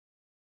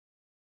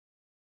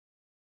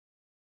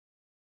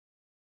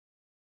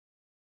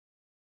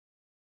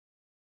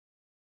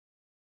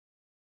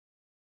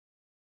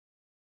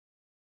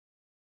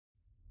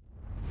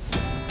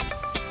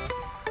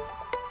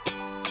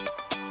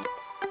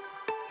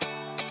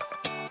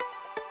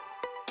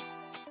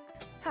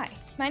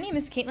My name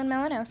is Caitlin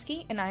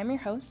Malinowski, and I am your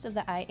host of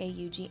the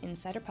IAUG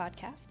Insider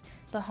Podcast,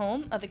 the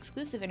home of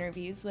exclusive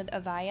interviews with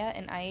Avaya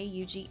and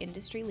IAUG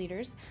industry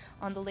leaders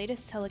on the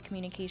latest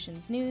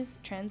telecommunications news,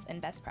 trends, and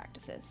best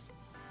practices.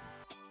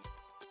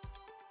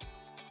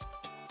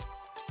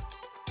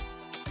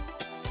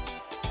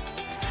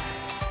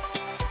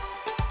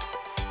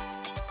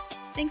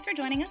 Thanks for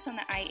joining us on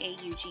the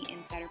IAUG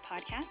Insider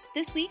Podcast.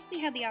 This week,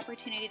 we had the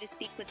opportunity to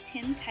speak with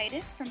Tim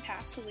Titus from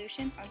Path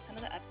Solutions on some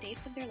of the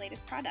updates of their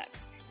latest products.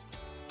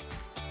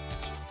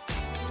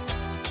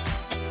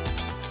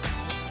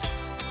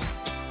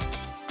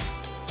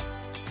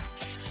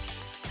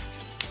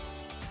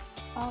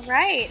 All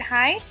right.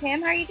 Hi,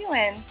 Tim. How are you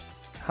doing?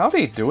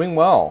 Howdy. Doing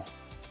well.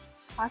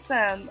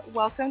 Awesome.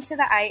 Welcome to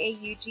the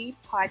IAUG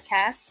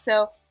podcast.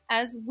 So,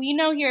 as we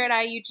know here at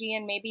IAUG,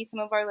 and maybe some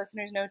of our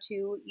listeners know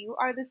too, you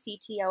are the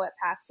CTO at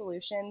Path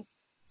Solutions.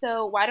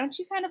 So, why don't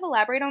you kind of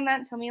elaborate on that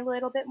and tell me a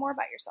little bit more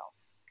about yourself?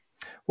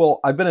 Well,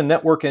 I've been a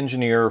network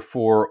engineer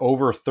for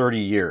over 30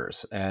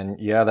 years. And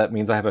yeah, that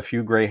means I have a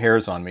few gray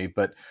hairs on me.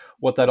 But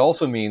what that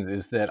also means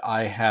is that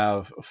I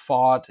have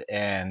fought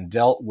and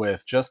dealt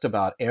with just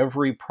about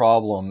every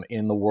problem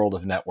in the world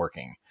of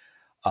networking.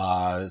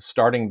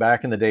 Starting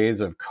back in the days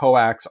of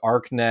Coax,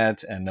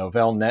 ArcNet, and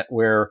Novell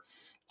NetWare,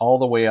 all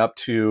the way up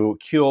to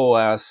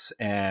QoS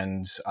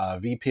and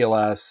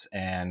VPLS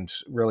and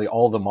really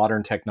all the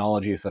modern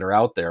technologies that are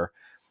out there.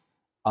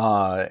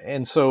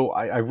 And so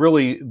I've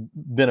really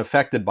been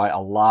affected by a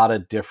lot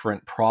of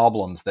different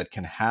problems that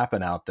can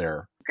happen out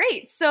there.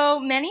 Great. So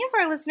many of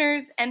our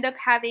listeners end up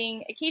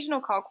having occasional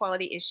call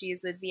quality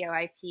issues with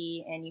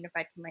VoIP and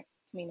unified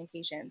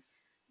communications.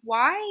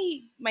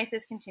 Why might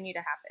this continue to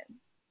happen?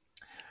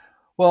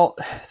 Well,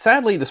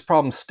 sadly, this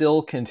problem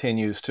still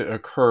continues to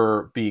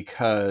occur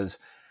because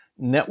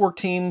network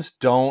teams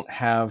don't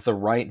have the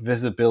right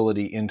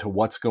visibility into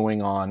what's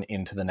going on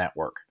into the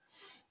network.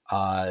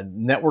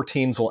 Network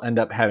teams will end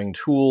up having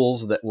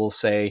tools that will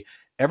say,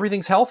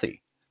 everything's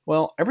healthy.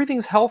 Well,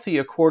 everything's healthy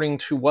according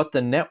to what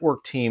the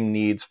network team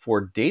needs for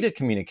data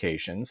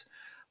communications,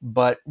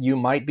 but you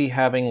might be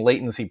having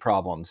latency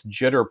problems,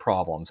 jitter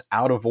problems,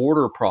 out of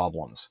order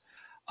problems.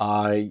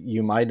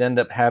 You might end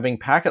up having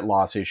packet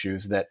loss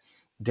issues that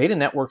data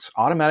networks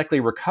automatically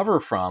recover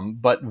from,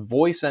 but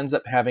voice ends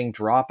up having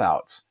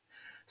dropouts.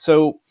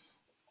 So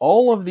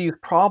all of these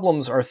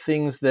problems are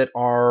things that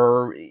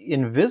are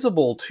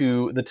invisible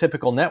to the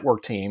typical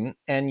network team,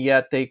 and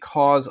yet they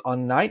cause a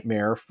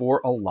nightmare for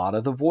a lot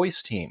of the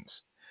voice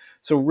teams.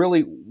 So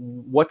really,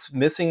 what's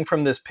missing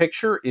from this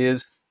picture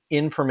is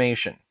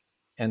information.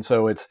 And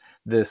so it's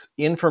this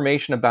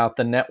information about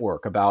the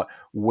network, about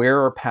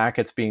where are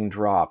packets being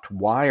dropped,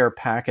 why are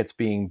packets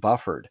being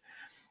buffered.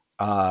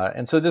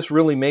 And so this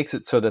really makes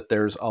it so that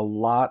there's a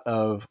lot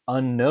of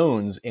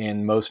unknowns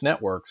in most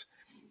networks.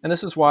 And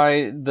this is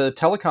why the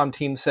telecom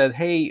team says,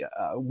 hey,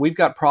 we've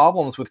got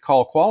problems with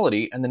call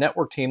quality. And the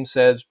network team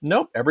says,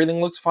 nope,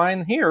 everything looks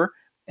fine here.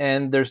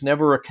 And there's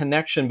never a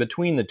connection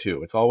between the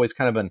two. It's always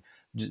kind of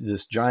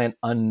this giant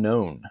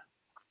unknown.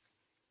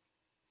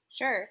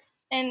 Sure.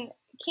 And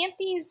can't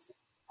these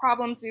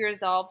problems be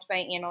resolved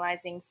by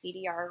analyzing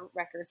CDR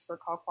records for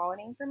call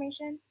quality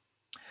information?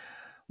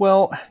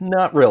 Well,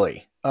 not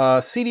really.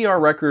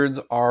 CDR records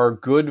are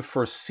good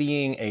for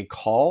seeing a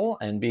call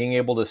and being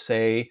able to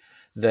say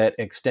that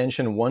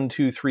extension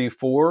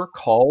 1234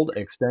 called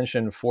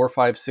extension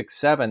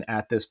 4567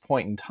 at this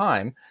point in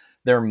time.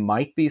 There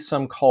might be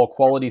some call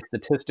quality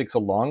statistics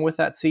along with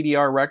that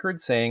CDR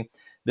record saying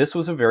this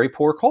was a very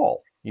poor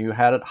call. You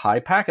had a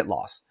high packet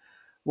loss.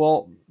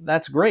 Well,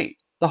 that's great.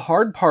 The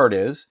hard part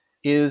is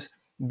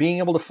being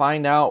able to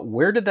find out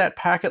where did that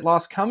packet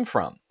loss come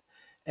from.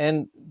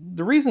 And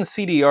the reason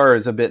CDR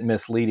is a bit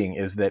misleading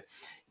is that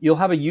you'll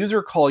have a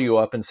user call you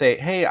up and say,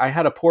 hey, I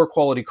had a poor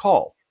quality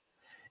call.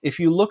 If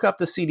you look up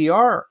the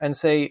CDR and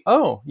say,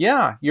 oh,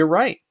 yeah, you're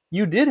right,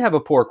 you did have a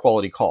poor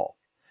quality call,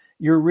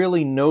 you're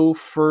really no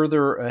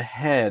further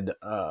ahead,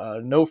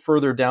 no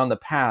further down the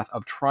path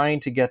of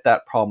trying to get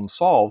that problem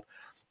solved.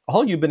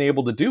 All you've been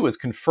able to do is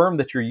confirm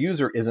that your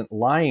user isn't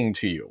lying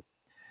to you.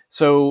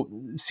 So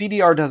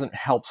CDR doesn't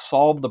help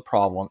solve the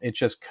problem. It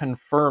just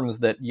confirms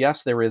that,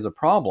 yes, there is a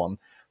problem.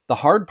 The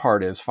hard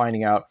part is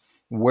finding out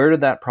where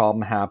did that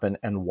problem happen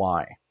and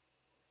why.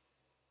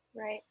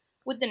 Right.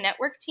 Would the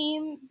network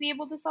team be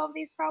able to solve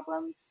these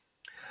problems?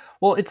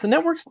 Well, it's the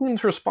network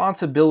team's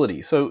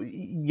responsibility. So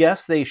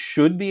yes, they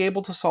should be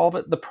able to solve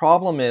it. The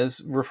problem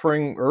is,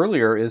 referring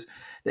earlier, is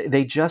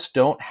they just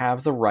don't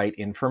have the right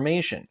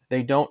information.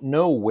 They don't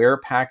know where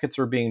packets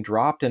are being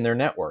dropped in their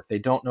network. They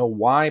don't know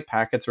why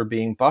packets are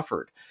being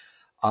buffered.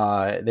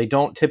 They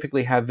don't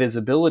typically have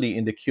visibility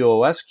into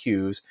QoS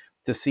queues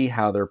to see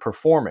how they're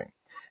performing.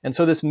 And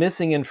so this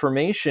missing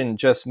information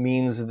just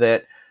means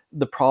that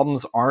the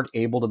problems aren't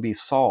able to be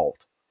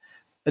solved.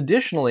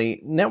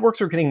 Additionally, networks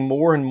are getting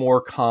more and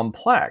more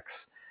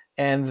complex,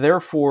 and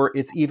therefore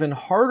it's even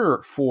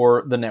harder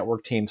for the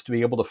network teams to be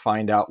able to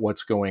find out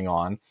what's going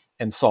on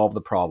and solve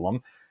the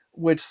problem,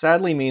 which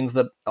sadly means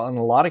that in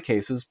a lot of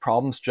cases,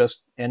 problems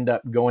just end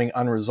up going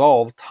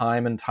unresolved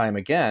time and time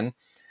again.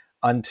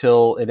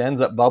 until it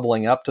ends up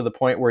bubbling up to the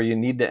point where you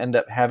need to end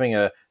up having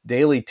a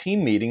daily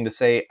team meeting to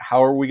say,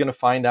 how are we going to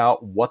find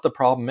out what the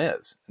problem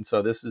is? And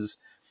so this is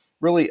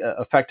really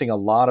affecting a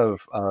lot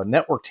of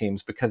network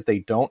teams because they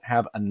don't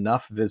have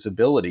enough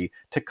visibility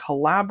to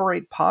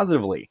collaborate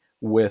positively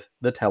with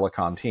the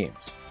telecom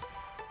teams.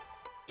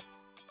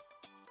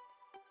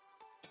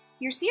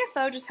 Your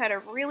CFO just had a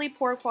really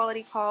poor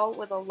quality call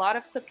with a lot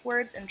of clipped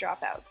words and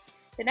dropouts.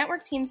 The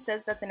network team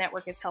says that the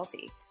network is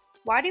healthy.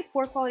 Why do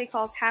poor quality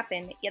calls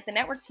happen, yet the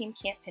network team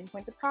can't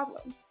pinpoint the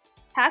problem?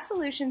 Path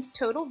Solutions'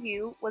 Total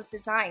View was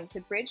designed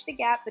to bridge the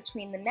gap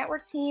between the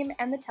network team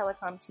and the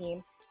telecom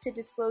team to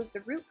disclose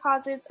the root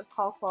causes of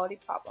call quality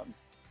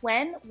problems,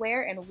 when,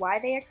 where, and why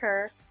they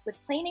occur,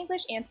 with plain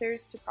English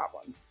answers to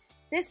problems.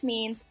 This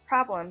means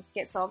problems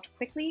get solved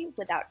quickly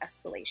without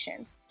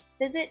escalation.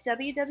 Visit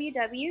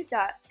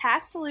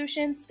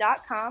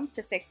www.pathsolutions.com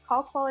to fix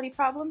call quality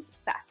problems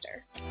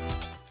faster.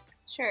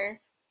 Sure.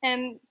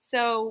 And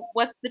so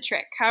what's the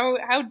trick?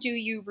 How do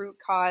you root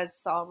cause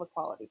solve a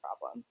quality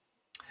problem?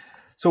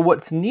 So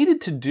what's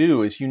needed to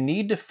do is you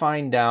need to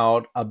find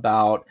out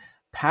about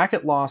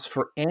packet loss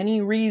for any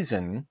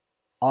reason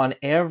on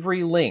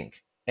every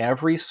link,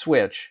 every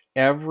switch,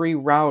 every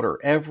router,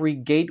 every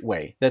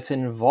gateway that's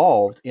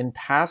involved in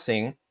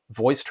passing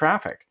voice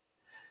traffic.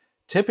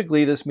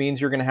 Typically, this means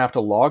you're going to have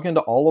to log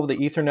into all of the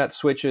Ethernet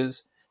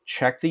switches,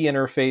 check the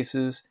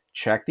interfaces,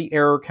 check the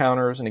error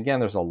counters. And again,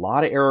 there's a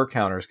lot of error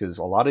counters because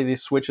a lot of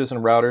these switches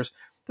and routers,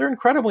 they're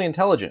incredibly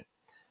intelligent.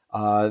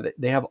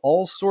 They have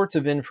all sorts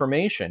of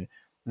information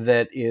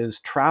that is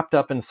trapped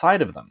up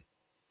inside of them.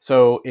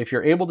 So if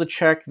you're able to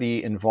check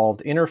the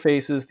involved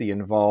interfaces, the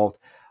involved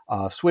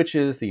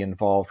switches, the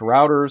involved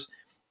routers,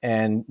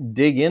 and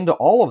dig into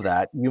all of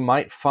that, you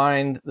might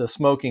find the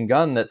smoking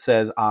gun that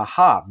says,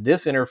 aha,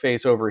 this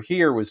interface over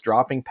here was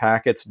dropping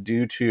packets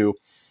due to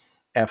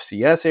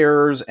FCS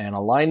errors and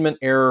alignment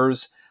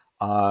errors.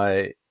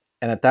 And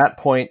at that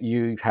point,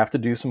 you have to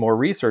do some more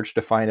research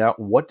to find out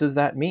what does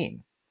that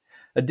mean.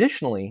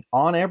 Additionally,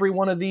 on every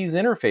one of these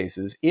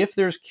interfaces, if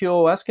there's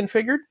QoS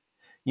configured,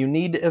 you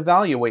need to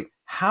evaluate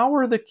how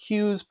are the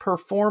queues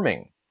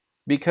performing.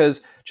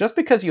 Because just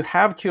because you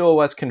have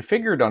QoS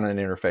configured on an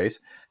interface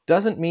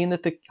doesn't mean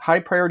that the high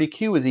priority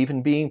queue is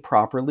even being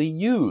properly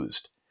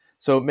used.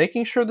 So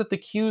making sure that the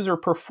queues are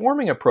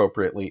performing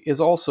appropriately is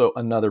also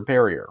another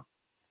barrier.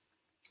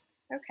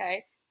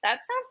 Okay, that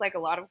sounds like a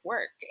lot of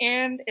work.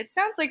 And it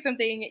sounds like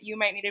something you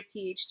might need a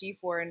PhD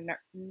for in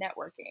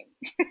networking.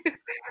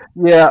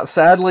 Yeah,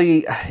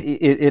 sadly,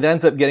 it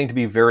ends up getting to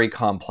be very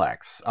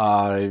complex.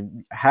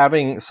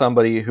 Having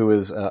somebody who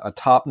is a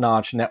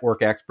top-notch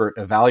network expert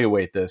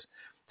evaluate this,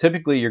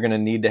 typically you're going to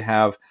need to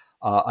have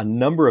a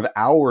number of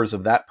hours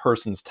of that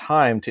person's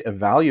time to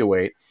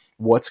evaluate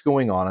what's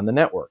going on in the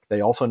network.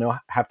 They also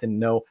have to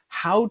know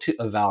how to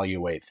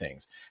evaluate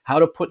things, how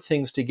to put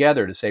things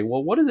together to say,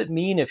 well, what does it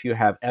mean if you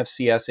have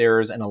FCS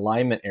errors and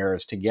alignment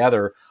errors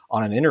together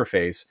on an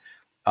interface,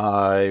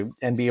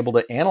 and be able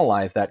to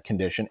analyze that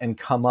condition and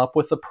come up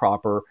with the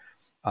proper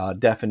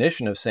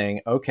definition of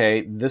saying,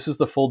 okay, this is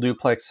the full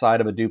duplex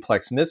side of a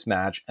duplex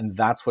mismatch, and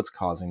that's what's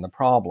causing the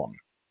problem.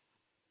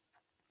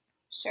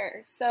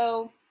 Sure.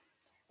 So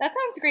that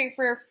sounds great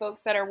for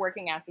folks that are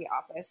working at the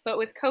office. But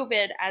with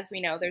COVID, as we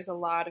know, there's a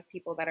lot of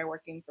people that are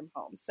working from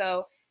home.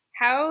 So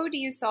how do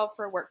you solve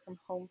for work from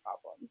home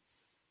problems?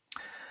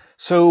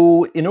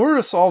 So in order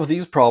to solve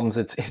these problems,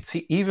 it's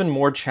even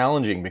more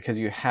challenging because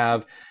you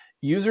have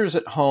users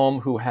at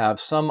home who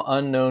have some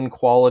unknown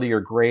quality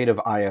or grade of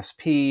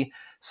ISP,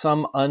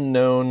 some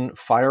unknown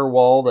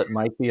firewall that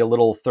might be a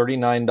little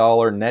 $39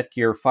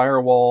 Netgear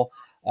firewall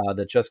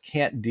that just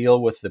can't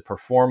deal with the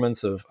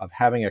performance of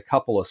having a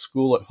couple of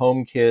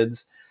school-at-home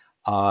kids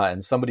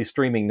and somebody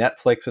streaming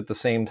Netflix at the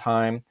same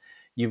time.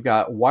 You've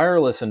got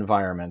wireless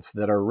environments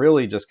that are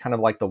really just kind of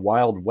like the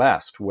Wild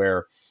West,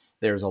 where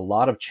there's a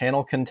lot of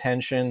channel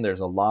contention, there's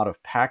a lot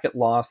of packet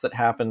loss that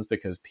happens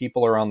because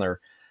people are on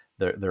their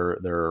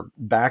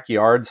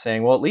backyard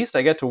saying, well, at least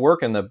I get to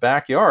work in the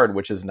backyard,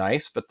 which is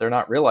nice, but they're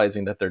not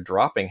realizing that they're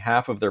dropping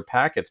half of their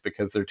packets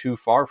because they're too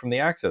far from the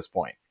access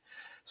point.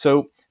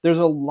 So there's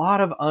a lot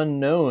of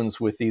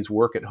unknowns with these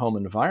work-at-home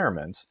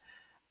environments.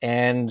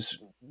 And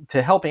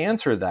to help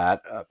answer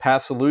that,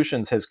 Path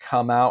Solutions has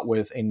come out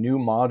with a new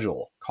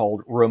module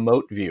called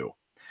Remote View.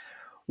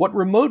 What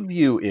Remote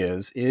View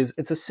is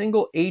it's a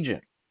single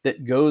agent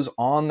that goes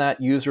on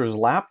that user's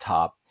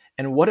laptop.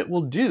 And what it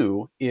will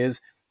do is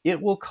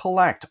it will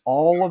collect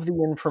all of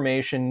the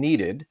information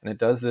needed. And it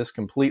does this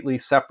completely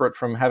separate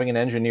from having an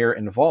engineer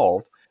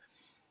involved.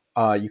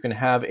 You can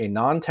have a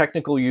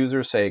non-technical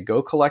user say,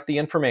 go collect the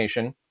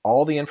information.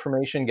 All the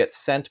information gets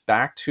sent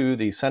back to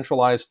the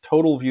centralized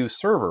Total View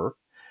server.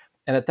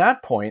 And at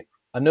that point,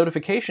 a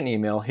notification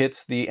email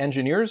hits the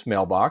engineer's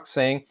mailbox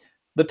saying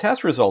the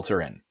test results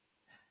are in.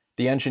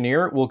 The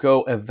engineer will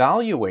go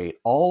evaluate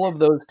all of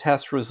those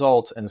test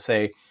results and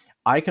say,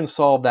 I can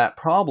solve that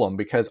problem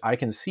because I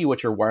can see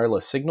what your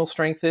wireless signal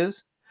strength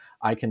is.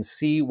 I can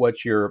see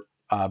what your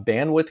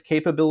bandwidth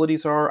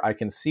capabilities are. I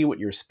can see what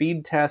your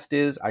speed test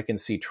is. I can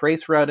see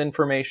trace route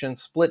information,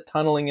 split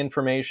tunneling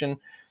information.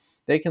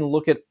 They can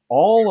look at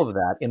all of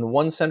that in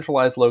one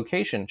centralized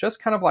location,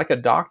 just kind of like a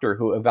doctor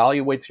who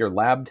evaluates your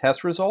lab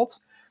test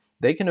results.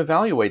 They can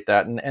evaluate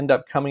that and end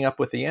up coming up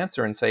with the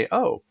answer and say,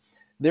 oh,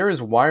 there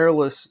is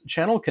wireless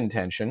channel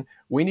contention.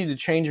 We need to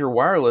change your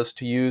wireless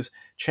to use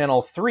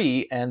channel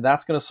 3, and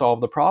that's going to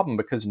solve the problem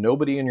because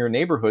nobody in your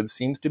neighborhood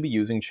seems to be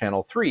using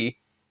channel 3.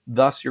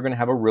 Thus, you're going to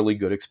have a really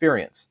good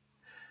experience.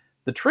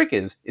 The trick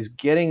is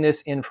getting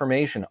this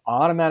information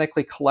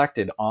automatically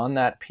collected on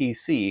that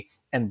PC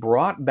and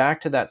brought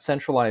back to that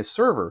centralized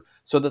server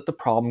so that the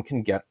problem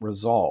can get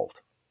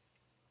resolved.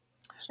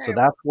 Sure. So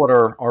that's what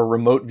our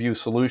remote view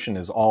solution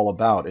is all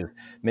about, is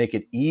make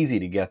it easy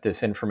to get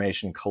this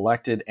information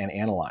collected and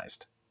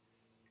analyzed.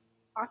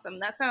 Awesome.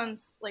 That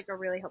sounds like a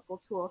really helpful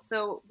tool.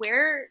 So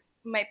where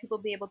might people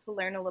be able to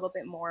learn a little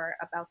bit more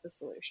about the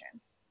solution?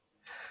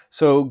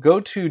 So go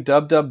to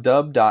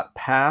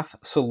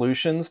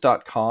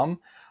www.pathsolutions.com.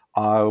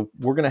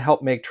 We're going to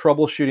help make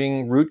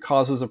troubleshooting root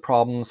causes of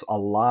problems a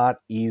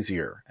lot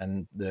easier.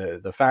 And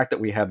the fact that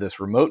we have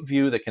this remote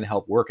view that can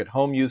help work at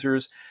home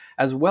users,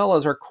 as well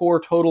as our core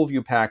Total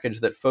View package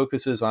that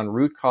focuses on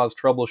root cause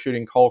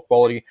troubleshooting call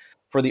quality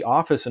for the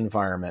office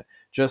environment,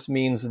 just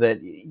means that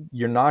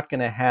you're not going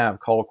to have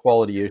call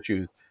quality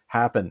issues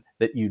happen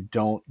that you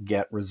don't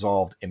get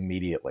resolved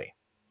immediately.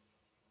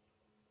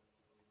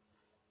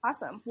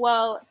 Awesome.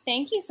 Well,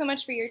 thank you so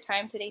much for your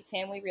time today,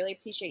 Tim. We really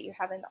appreciate you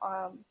having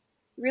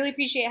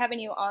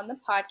you on the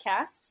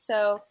podcast.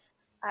 So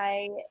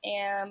I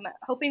am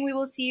hoping we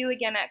will see you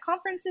again at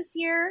conference this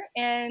year.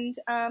 And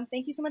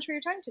thank you so much for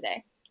your time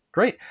today.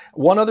 Great.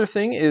 One other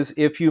thing is,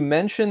 if you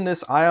mention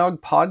this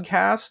IOG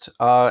podcast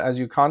as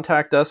you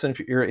contact us, and if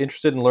you're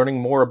interested in learning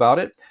more about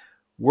it,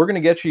 we're going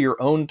to get you your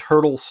own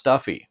turtle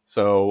stuffy.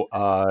 So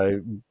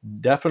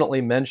definitely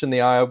mention the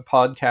IOG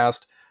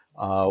podcast.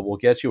 We'll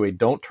get you a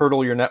Don't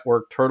Turtle Your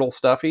Network turtle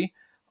stuffy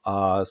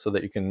so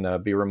that you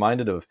can be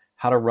reminded of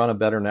how to run a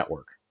better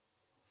network.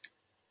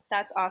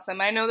 That's awesome.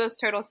 I know those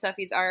turtle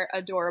stuffies are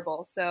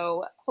adorable.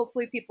 So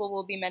hopefully people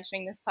will be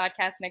mentioning this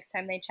podcast next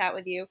time they chat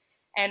with you.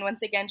 And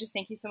once again, just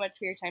thank you so much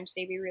for your time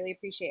today. We really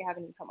appreciate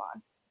having you come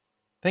on.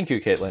 Thank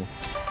you, Caitlin.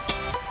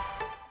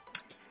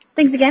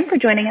 Thanks again for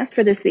joining us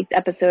for this week's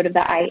episode of the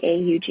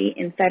IAUG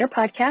Insider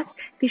Podcast.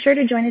 Be sure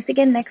to join us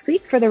again next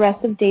week for the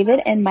rest of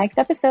David and Mike's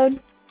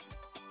episode.